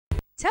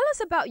Tell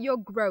us about your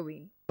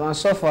growing.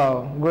 So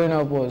far, growing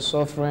up was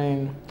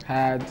suffering,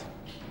 hard.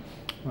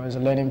 It was a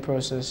learning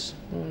process.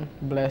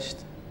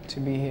 Blessed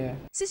to be here.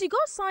 Since you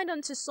got signed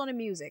onto Sony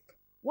Music,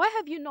 why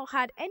have you not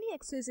had any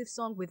exclusive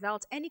song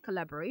without any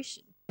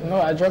collaboration?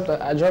 No, I dropped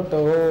the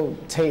whole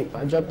tape.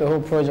 I dropped the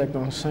whole project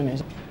on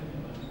Sony.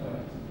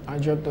 I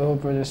dropped the whole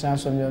project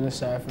sounds from the other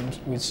side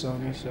with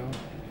Sony. So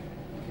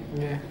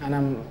yeah,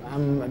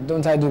 and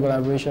don't I do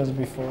collaborations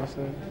before?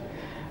 So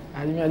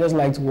I just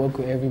like to work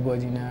with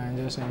everybody now and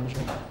just enjoy.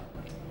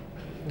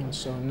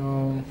 So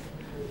no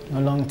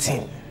long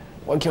thing.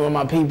 Working with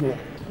my people.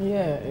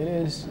 Yeah, it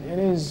is. It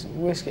is.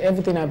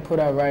 Everything I put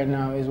out right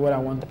now is what I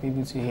want the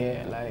people to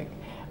hear. Like,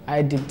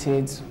 I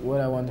dictate what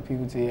I want the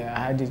people to hear.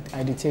 I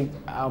dictate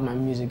how my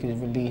music is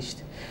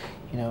released,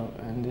 you know,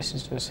 and this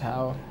is just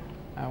how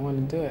I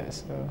want to do it.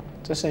 So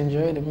just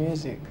enjoy the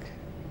music.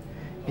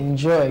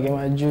 Enjoy, get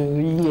my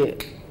jewelry.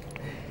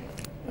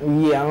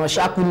 Yeah, I'm a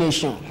Shaku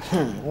Nation,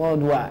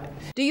 worldwide.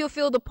 Do you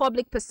feel the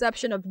public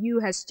perception of you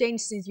has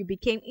changed since you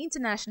became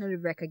internationally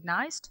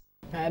recognized?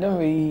 I don't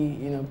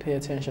really, pay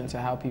attention to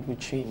how people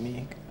treat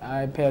me.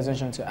 I pay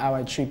attention to how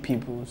I treat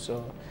people,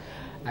 so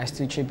I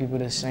still treat people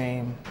the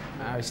same.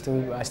 I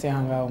still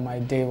hang out with my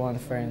day one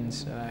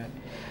friends.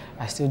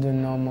 I still do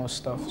normal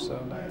stuff, so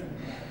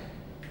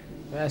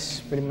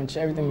that's pretty much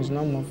everything is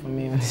normal for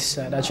me on this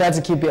side. I try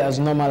to keep it as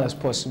normal as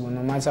possible,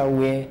 no matter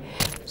where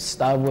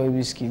Starboy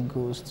Wizkid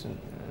goes to.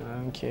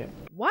 I don't care.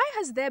 Why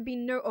has there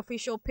been no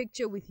official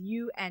picture with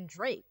you and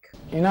Drake?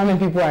 You know how many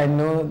people I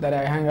know that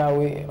I hang out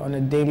with on a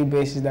daily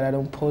basis that I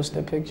don't post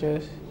their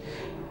pictures?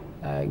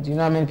 Do you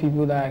know how many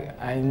people that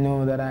I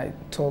know that I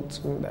talk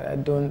to that I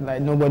don't,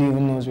 nobody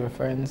even knows we're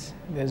friends?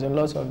 There's a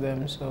lot of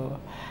them, so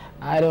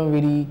I don't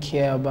really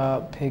care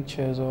about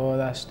pictures or all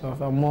that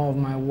stuff. I'm more of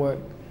my work,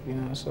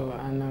 so,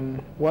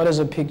 and what does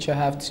a picture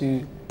have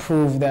to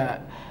prove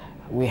that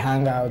we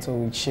hang out or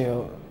we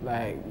chill?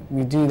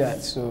 We do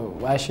that, so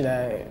why should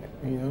I,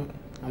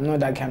 I'm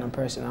not that kind of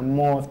person. I'm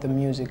more of the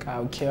music.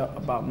 I care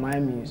about my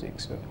music,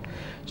 so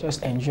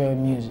just enjoy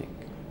music.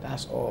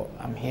 That's all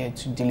I'm here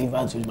to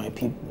deliver to my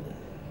people.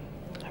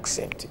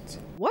 Accept it.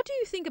 What do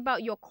you think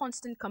about your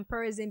constant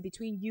comparison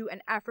between you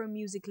and Afro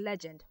music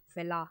legend,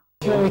 Fela?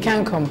 We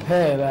can't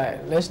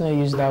compare, let's not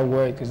use that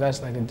word because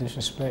that's like a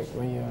disrespect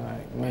when you're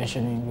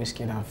mentioning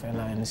Wizkid and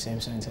Fela in the same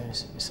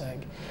sentence. It's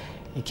like,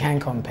 you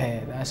can't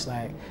compare. That's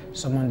like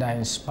someone that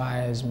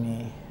inspires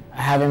me.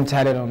 I have him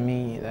tatted on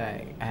me,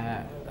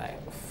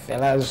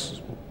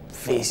 Fela's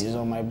face is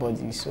on my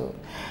body, so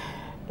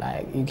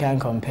you can't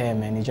compare,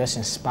 man. It just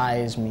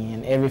inspires me,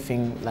 and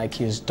everything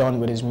he's done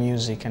with his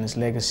music and his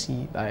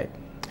legacy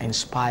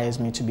inspires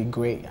me to be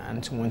great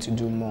and to want to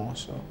do more.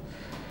 So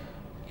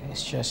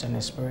it's just an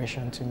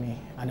inspiration to me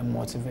and a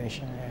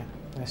motivation. Yeah,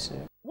 that's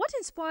it. What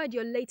inspired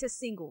your latest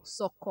single,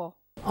 Soko?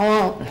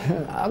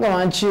 Oh, I go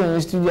and chill in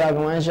the studio. I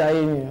go and shy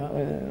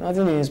in.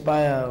 Nothing to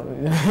inspire.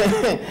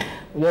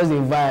 Just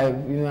a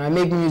vibe. I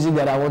make music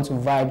that I want to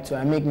vibe to.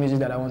 I make music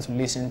that I want to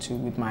listen to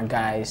with my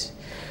guys.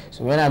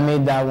 So when I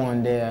made that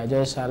one there, I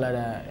just hollered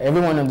at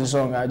every one of the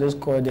songs. I just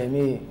called them,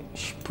 hey,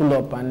 pull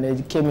up, and they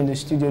came in the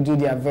studio, do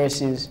their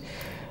verses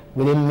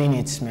within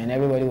minutes, man.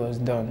 Everybody was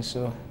done.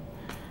 So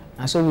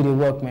and so we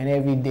work, man,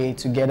 every day.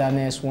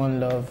 Togetherness, one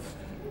love.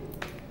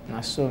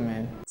 That's so,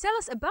 man. Tell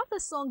us about the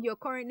song you're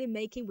currently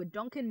making with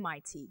Duncan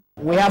Mighty.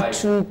 We have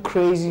two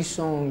crazy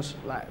songs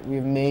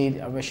we've made,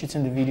 and we're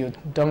shooting the video.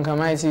 Duncan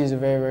Mighty is a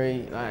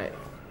very, very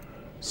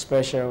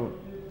special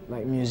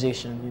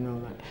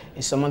musician,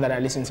 It's someone that I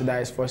listened to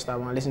his first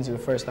album. I listened to the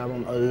first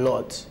album a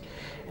lot.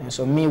 And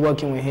so me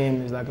working with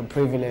him is like a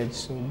privilege.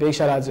 So big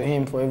shout out to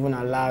him for even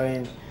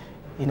allowing,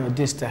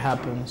 this to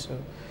happen. So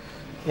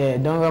yeah,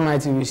 Duncan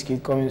Mighty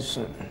Wizkid coming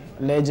soon.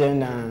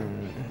 Legend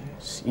and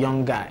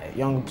young guy,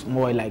 young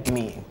boy like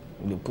me.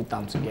 We put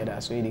them together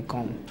so they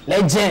come.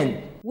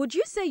 Legend! Would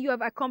you say you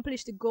have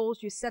accomplished the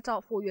goals you set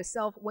out for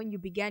yourself when you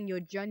began your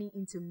journey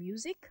into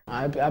music?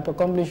 I've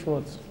accomplished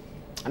what?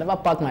 I never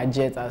parked my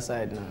jet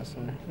outside now. So.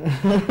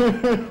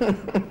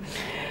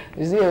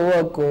 You see a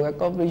work,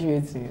 accomplish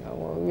it.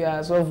 We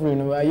are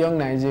suffering, we are young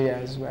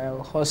Nigerians. We are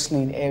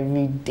hustling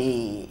every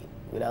day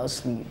without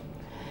sleep.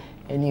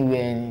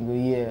 Anywhere, you go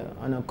here,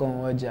 on a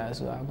converger,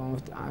 so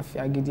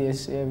I get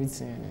this,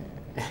 everything.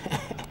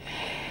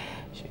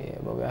 Yeah,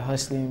 but we're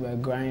hustling, we're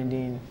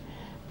grinding,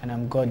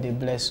 and God, they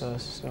bless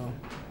us. So,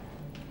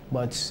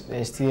 but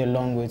there's still a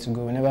long way to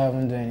go. We never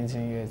haven't done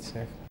anything yet.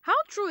 So. How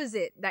true is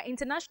it that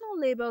international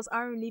labels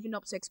aren't living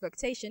up to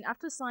expectation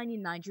after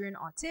signing Nigerian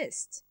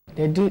artists?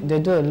 They do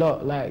a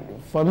lot.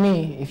 For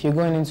me, if you're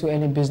going into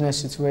any business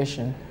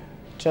situation,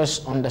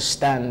 just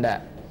understand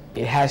that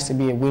it has to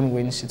be a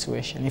win-win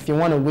situation. If you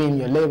want to win,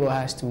 your label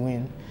has to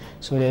win.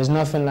 So there's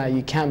nothing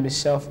you can't be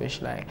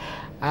selfish.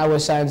 I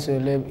was signed to a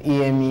label,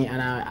 EME, and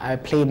I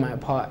played my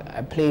part,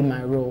 I played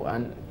my role,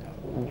 and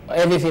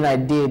everything I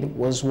did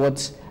was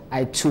what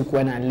I took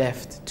when I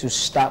left to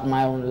start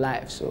my own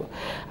life. So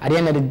at the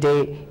end of the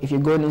day, if you're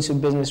going into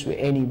business with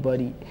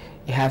anybody,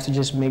 you have to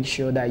just make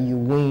sure that you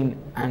win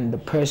and the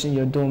person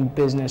you're doing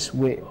business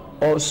with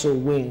also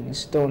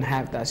wins don't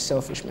have that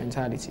selfish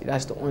mentality.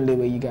 That's the only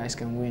way you guys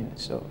can win.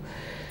 So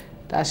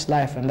that's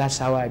life, and that's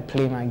how I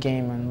play my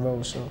game and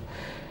roll. So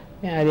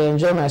yeah, I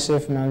enjoy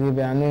myself in my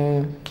Libya.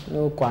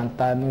 No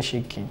quanta, no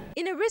shaking.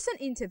 In a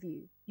recent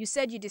interview, you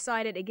said you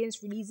decided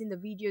against releasing the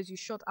videos you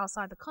shot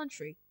outside the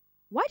country.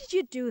 Why did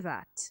you do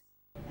that?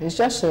 It's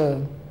just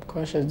a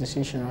conscious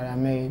decision that I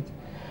made.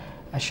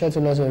 I shot a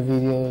lot of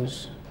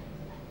videos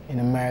in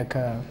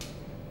America,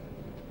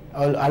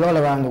 all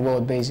around the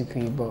world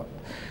basically, but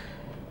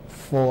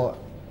for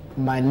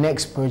my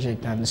next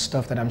project and the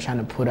stuff that I'm trying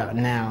to put out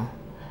now,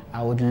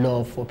 I would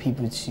love for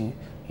people to,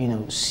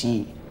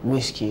 see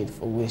Wizkid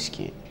for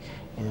Wizkid.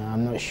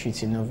 I'm not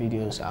shooting no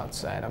videos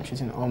outside. I'm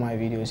shooting all my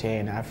videos here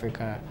in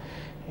Africa.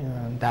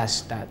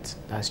 That's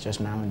just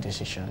my own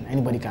decision.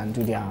 Anybody can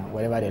do their own,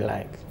 whatever they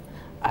like.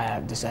 I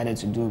have decided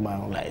to do my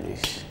own like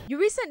this. You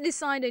recently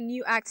signed a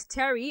new act,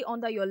 Terry,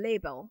 under your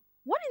label.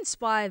 What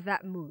inspired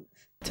that move?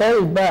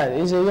 Terry bad.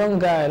 He's a young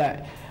guy.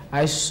 Like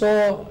I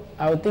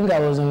think I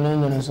was in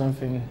London or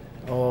something,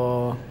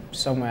 or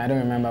somewhere. I don't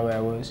remember where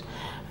I was.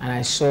 And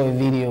I saw a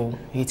video.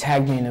 He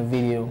tagged me in a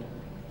video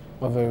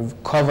of a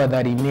cover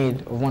that he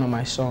made of one of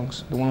my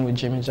songs, the one with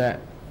Jimmy Jack.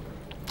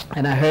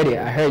 And I heard it.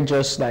 I heard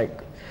just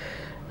like,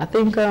 I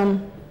think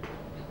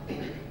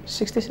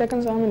 60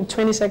 seconds,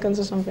 20 seconds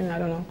or something, I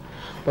don't know.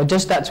 But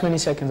just that 20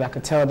 seconds, I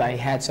could tell that he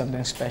had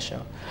something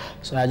special.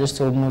 So I just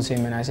told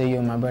Muslim and I said,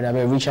 yo, my brother, I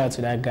better reach out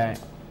to that guy.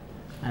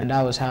 And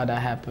that was how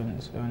that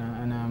happened.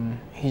 And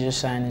he just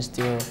signed his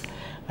deal.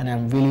 And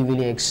I'm really,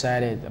 really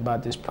excited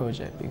about this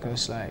project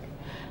because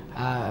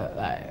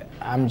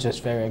I'm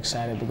just very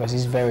excited because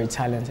he's very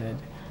talented.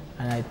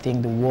 And I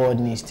think the world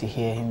needs to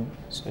hear him.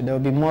 So there'll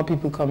be more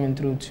people coming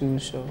through too.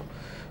 So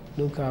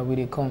look how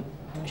we come.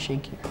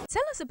 Shake it.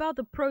 Tell us about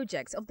the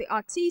projects of the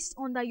artists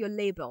under your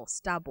label,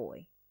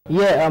 Starboy.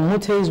 Yeah,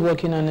 Mute is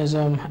working on his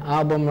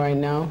album right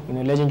now.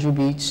 Legendary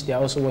Beats, they're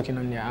also working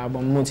on their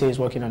album. Mute is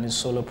working on his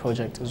solo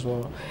project as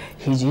well.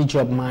 He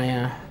dropped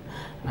Maya,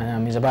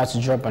 and he's about to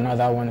drop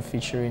another one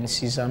featuring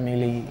Caesar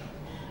Millie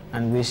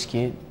and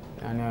Wizkid.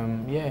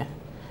 And yeah,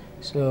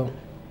 so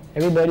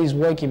everybody's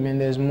working, man.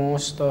 There's more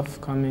stuff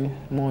coming,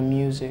 more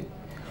music.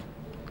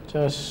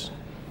 Just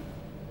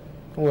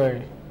don't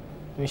worry,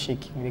 no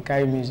shaking. They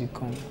carry music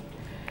coming.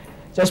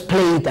 Just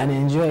play it and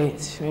enjoy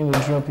it. When we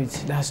drop it,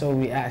 that's all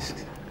we ask.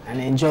 And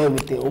enjoy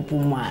with the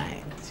open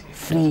mind.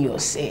 Free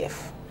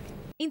yourself.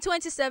 In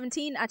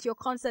 2017, at your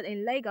concert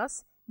in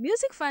Lagos,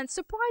 music fans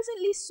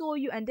surprisingly saw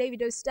you and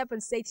Davido step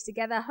on stage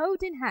together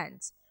holding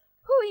hands.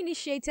 Who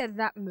initiated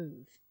that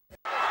move?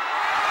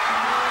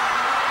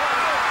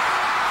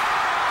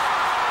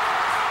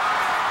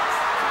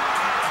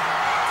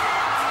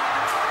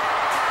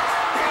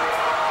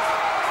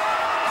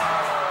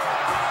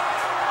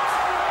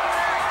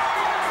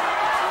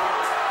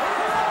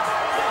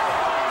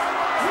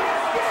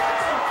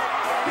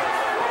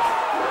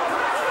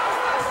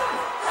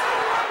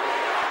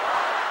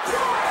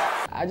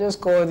 I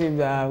just called him,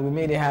 we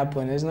made it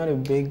happen. It's not a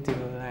big deal.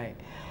 Like,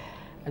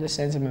 I just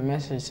sent him a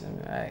message.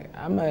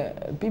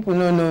 Like, people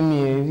don't know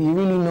me. If you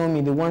really know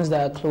me, the ones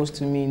that are close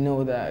to me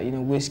know that,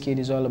 Wizkid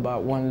is all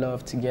about one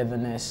love,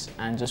 togetherness,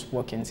 and just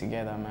working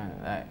together, man.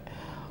 Like,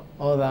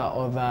 all that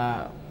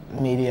other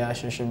media,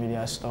 social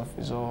media stuff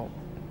is all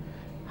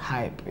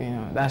hype,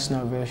 That's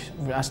not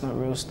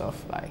real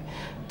stuff. Like,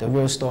 the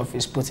real stuff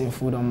is putting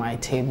food on my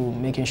table,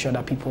 making sure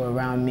that people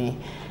around me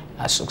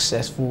are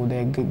successful,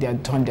 they're good, they're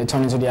turned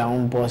into their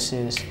own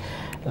bosses.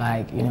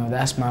 Like,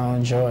 that's my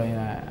own joy.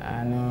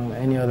 I know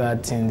any other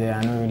thing there,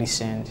 I don't really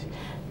send.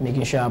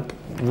 Making sure I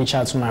reach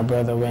out to my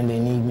brother when they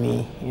need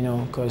me,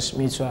 because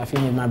me too, I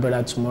feel need my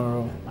brother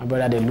tomorrow. My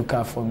brother, they look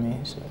out for me.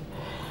 So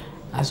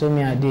that's what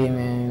me I did,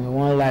 man.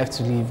 One life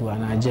to live,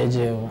 and I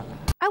JJ.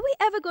 Are we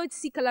ever going to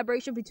see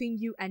collaboration between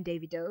you and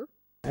Davido?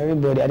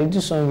 Everybody, I did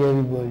do song with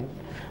everybody.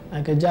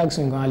 Like a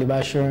Jackson, going to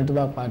be sure to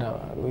back part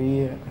of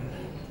it.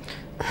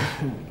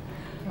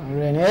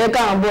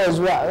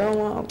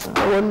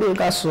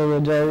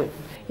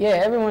 Yeah,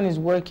 everyone is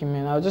working,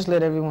 man. I'll just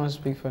let everyone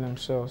speak for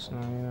themselves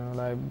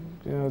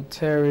now,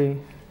 Terry,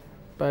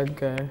 bad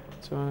guy,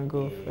 so I want to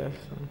go first.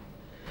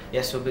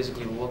 Yeah, so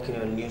basically working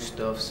on new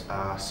stuff.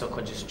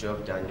 Soccer just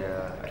dropped and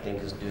I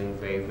think it's doing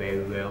very,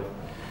 very well.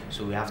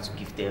 So we have to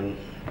give them,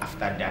 after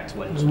that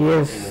one,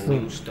 yes.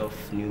 New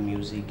stuff, new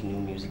music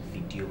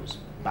videos,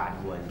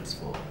 bad ones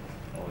for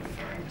all the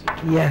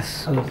fans.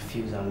 Yes. It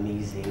feels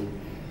amazing,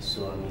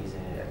 so amazing.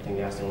 I think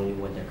that's the only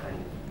one that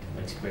can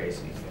express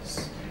it.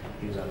 It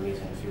feels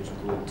amazing, it feels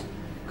good.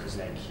 Because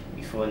like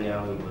before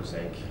now, it was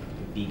like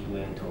a big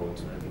mentor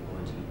to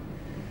everybody.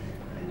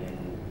 And then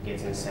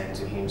getting signed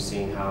to him,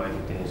 seeing how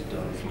everything is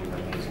done, feels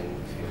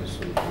amazing, it feels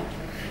so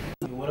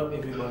good. What up,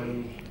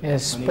 everybody?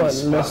 Yes,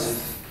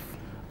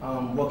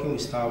 working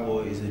with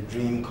Starboy is a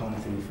dream come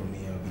through for me.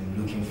 I've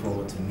been looking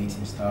forward to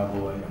meeting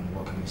Starboy and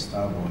working with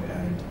Starboy,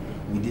 and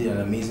we did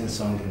an amazing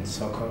song in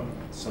Soccer.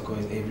 Soccer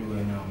is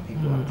everywhere now.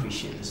 People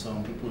appreciate the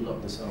song. People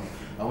love the song.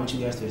 I want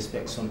you guys to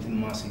expect something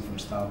massive from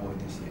Starboy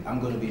this year. I'm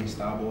going to be in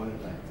Starboy,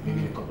 like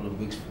maybe in a couple of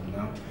weeks from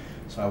now.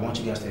 So I want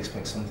you guys to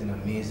expect something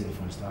amazing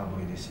from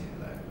Starboy this year.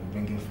 Like, we're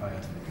bringing fire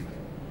to the people.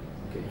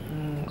 Okay.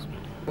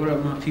 What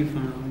up, my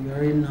people? You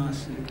already know I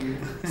see you.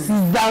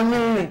 I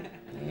mean,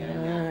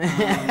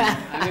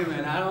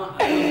 man, I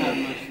don't have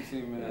much to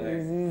say, man.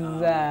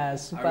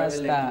 Superstar. I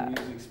really let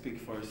the music speak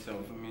for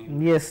itself. I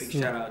mean, yes. Big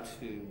shout out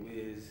to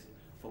Wiz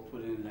for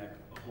putting like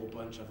a whole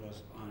bunch of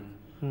us on.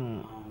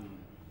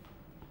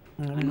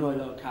 I know a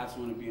lot of cats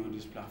want to be on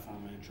this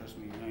platform, man. Trust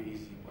me, it's not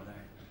easy, but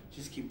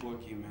just keep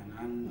working, man.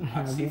 And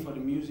I'd say for the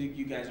music,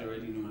 you guys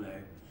already know,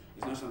 like,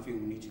 it's not something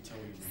we need to tell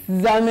you.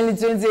 Zamili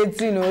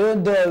 2018,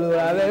 don't dull.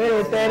 I'm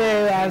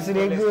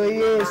very go.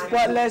 Yeah,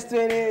 Spotless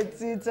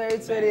 2018, Terry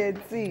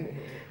 2018.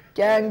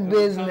 Gang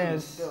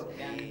business.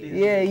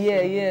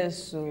 Yeah.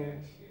 So,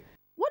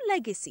 What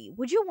legacy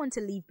would you want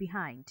to leave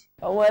behind?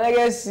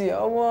 Legacy.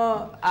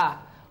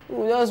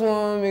 We just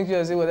want to make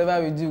sure say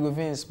whatever we do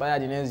go inspire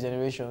the next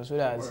generation, so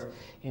that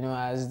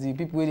as the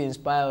people they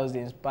inspire us,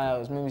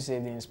 maybe say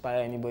they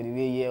inspire anybody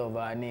we hear of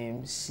our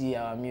name, see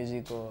our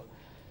music, or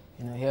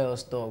hear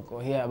us talk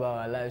or hear about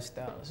our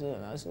lifestyle. So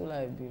that's all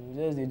like people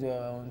just they do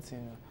our own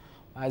thing.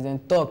 As then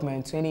talk,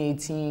 man,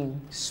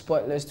 2018,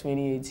 Spotless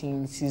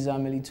 2018,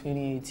 Cizameli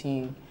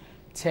 2018,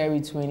 Terry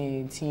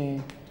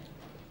 2018,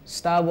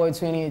 Starboy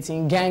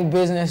 2018, Gang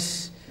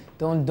Business,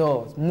 don't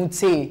dull,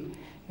 Mute.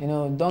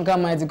 Don't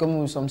come out to come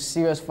with some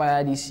serious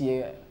fire this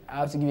year. I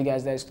have to give you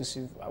guys that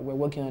exclusive. We're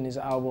working on this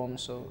album,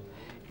 so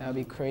that'll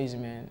be crazy,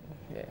 man.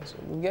 Yeah, so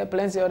we'll get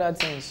plenty of other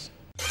things.